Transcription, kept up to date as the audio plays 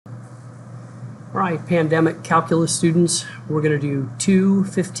All right, pandemic calculus students, we're going to do 2,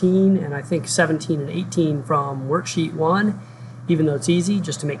 15, and I think 17 and 18 from worksheet 1, even though it's easy,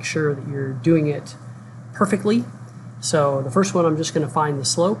 just to make sure that you're doing it perfectly. So the first one, I'm just going to find the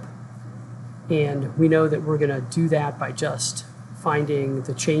slope, and we know that we're going to do that by just finding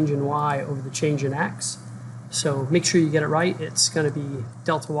the change in y over the change in x. So make sure you get it right. It's going to be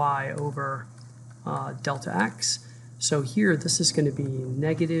delta y over delta x. So here, this is going to be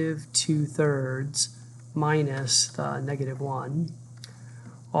negative 2/3 minus the negative 1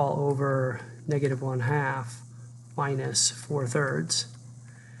 all over negative 1/2 minus 4/3.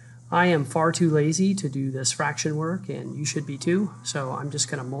 I am far too lazy to do this fraction work, and you should be too. So I'm just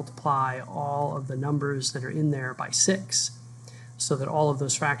going to multiply all of the numbers that are in there by 6 so that all of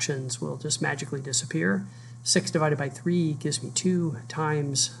those fractions will just magically disappear. 6 divided by 3 gives me 2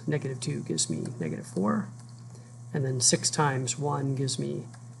 times negative 2 gives me negative 4. And then 6 times 1 gives me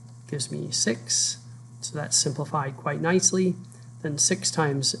 6. So that's simplified quite nicely. Then 6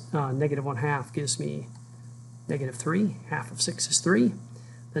 times negative 1/2 gives me negative 3. Half of 6 is 3.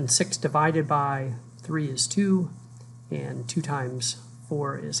 Then 6 divided by 3 is 2. And 2 times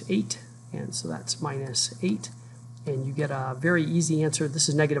 4 is 8. And so that's minus 8. And you get a very easy answer. This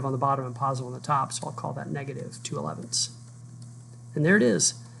is negative on the bottom and positive on the top, so I'll call that negative 2/11. And there it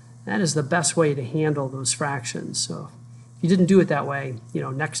is. That is the best way to handle those fractions. So if you didn't do it that way,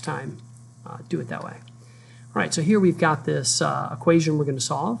 next time, do it that way. All right, so here we've got this equation we're going to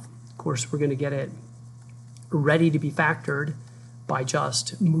solve. Of course, we're going to get it ready to be factored by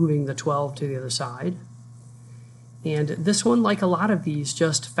just moving the 12 to the other side. And this one, like a lot of these,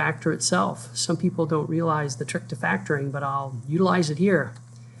 just factor itself. Some people don't realize the trick to factoring, but I'll utilize it here.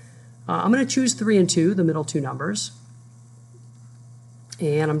 I'm going to choose 3 and 2, the middle two numbers.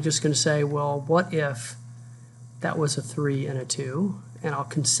 And I'm just going to say, well, what if that was a 3 and a 2? And I'll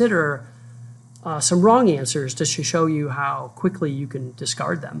consider some wrong answers just to show you how quickly you can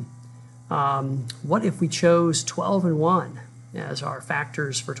discard them. What if we chose 12 and 1 as our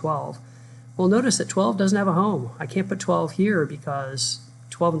factors for 12? Well, notice that 12 doesn't have a home. I can't put 12 here because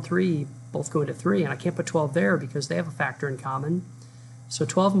 12 and 3 both go into 3, and I can't put 12 there because they have a factor in common. So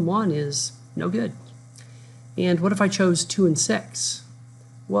 12 and 1 is no good. And what if I chose 2 and 6?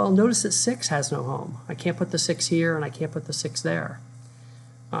 Well, notice that 6 has no home. I can't put the 6 here, and I can't put the 6 there.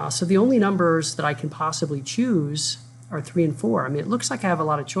 So the only numbers that I can possibly choose are 3 and 4. I mean, it looks like I have a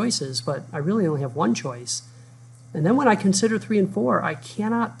lot of choices, but I really only have one choice. And then when I consider 3 and 4, I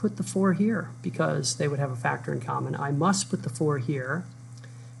cannot put the 4 here because they would have a factor in common. I must put the 4 here,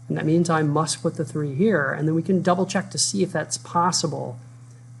 and that means I must put the 3 here. And then we can double check to see if that's possible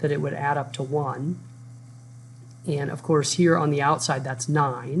that it would add up to 1. And of course, here on the outside, that's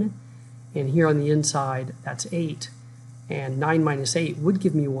 9. And here on the inside, that's 8. And 9 minus 8 would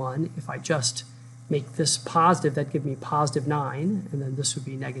give me 1. If I just make this positive, that'd give me positive 9. And then this would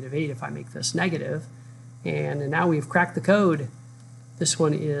be negative 8 if I make this negative. And now we've cracked the code. This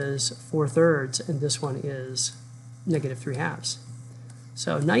one is 4/3, and this one is negative 3/2.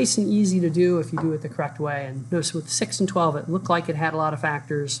 So nice and easy to do if you do it the correct way. And notice with 6 and 12, it looked like it had a lot of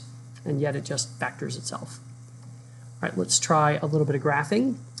factors, and yet it just factors itself. All right, let's try a little bit of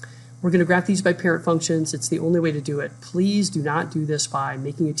graphing. We're going to graph these by parent functions. It's the only way to do it. Please do not do this by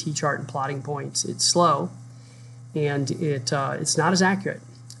making a t-chart and plotting points. It's slow, and it's not as accurate.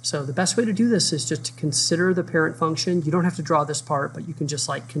 So the best way to do this is just to consider the parent function. You don't have to draw this part, but you can just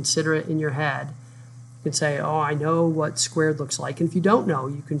consider it in your head. You can say, oh, I know what squared looks like. And if you don't know,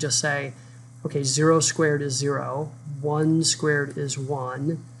 you can just say, okay, 0 squared is 0, 1 squared is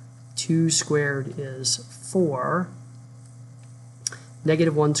 1, 2 squared is 4,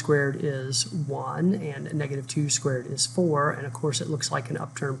 negative 1 squared is 1, and negative 2 squared is 4. And of course, it looks like an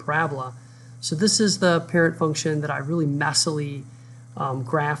upturned parabola. So this is the parent function that I really messily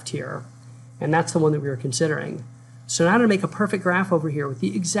graphed here, and that's the one that we were considering. So now to make a perfect graph over here with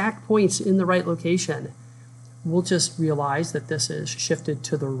the exact points in the right location, we'll just realize that this is shifted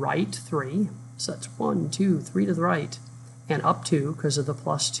to the right 3. So that's 1, 2, 3 to the right, and up 2 because of the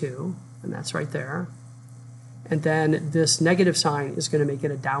plus 2, and that's right there. And then this negative sign is going to make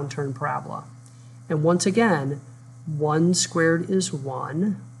it a downturned parabola. And once again, 1 squared is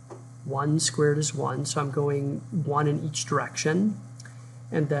 1, 1 squared is 1, so I'm going 1 in each direction.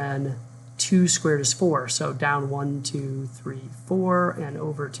 And then 2 squared is 4, so down 1, 2, 3, 4, and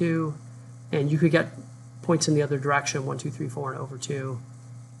over 2. And you could get points in the other direction, 1, 2, 3, 4, and over 2.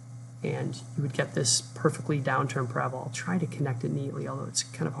 And you would get this perfectly downturned parabola. I'll try to connect it neatly, although it's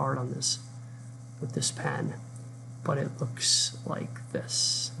kind of hard on this with this pen. But it looks like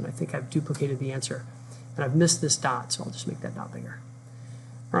this. And I think I've duplicated the answer. And I've missed this dot, so I'll just make that dot bigger.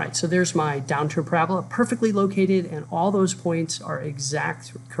 All right, so there's my downturn parabola, perfectly located, and all those points are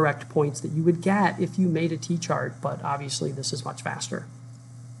exact correct points that you would get if you made a T-chart, but obviously this is much faster.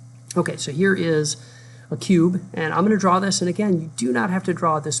 Okay, so here is a cube, and I'm going to draw this, and again, you do not have to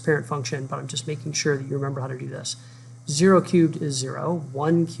draw this parent function, but I'm just making sure that you remember how to do this. 0 cubed is 0,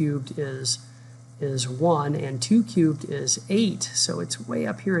 1 cubed is 1, and 2 cubed is 8, so it's way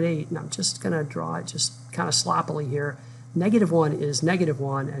up here at 8, and I'm just going to draw it just kind of sloppily here. -1 is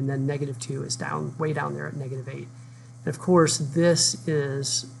 -1, and then -2 is way down there at -8. And of course, this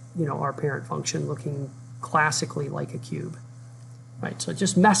is, our parent function looking classically like a cube. Right, so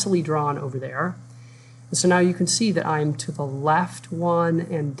just messily drawn over there. And so now you can see that I'm to the left 1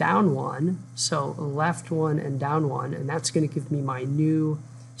 and down 1, so left 1 and down 1, and that's going to give me my new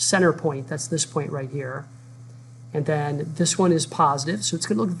center point. That's this point right here. And then this one is positive, so it's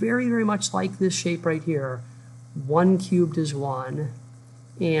going to look very, very much like this shape right here. 1 cubed is 1,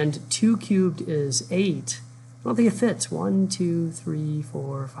 and 2 cubed is 8. I don't think it fits. 1, 2, 3,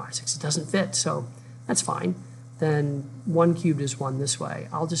 4, 5, 6. It doesn't fit, so that's fine. Then 1 cubed is 1 this way.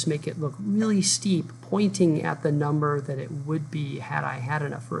 I'll just make it look really steep, pointing at the number that it would be had I had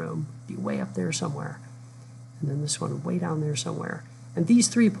enough room. It'd be way up there somewhere. And then this one way down there somewhere. And these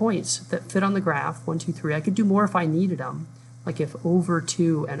 3 points that fit on the graph, 1, 2, 3, I could do more if I needed them. Like if over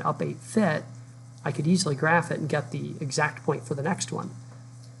 2 and up 8 fit, I could easily graph it and get the exact point for the next one.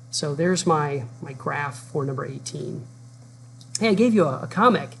 So there's my graph for number 18. Hey, I gave you a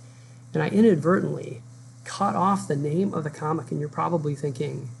comic, and I inadvertently cut off the name of the comic, and you're probably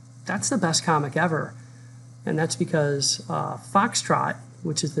thinking, that's the best comic ever. And that's because Foxtrot,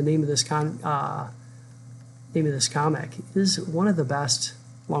 which is the name of this comic, is one of the best,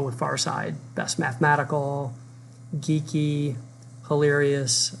 along with Far Side, best mathematical, geeky,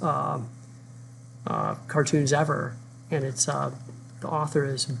 hilarious cartoons ever. And it's the author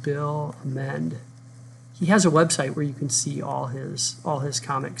is Bill Amend. He has a website where you can see all his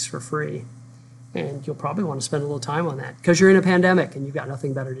comics for free. And you'll probably want to spend a little time on that because you're in a pandemic and you've got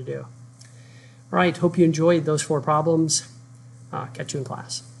nothing better to do. All right, hope you enjoyed those 4 problems. Catch you in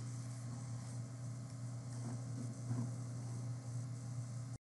class.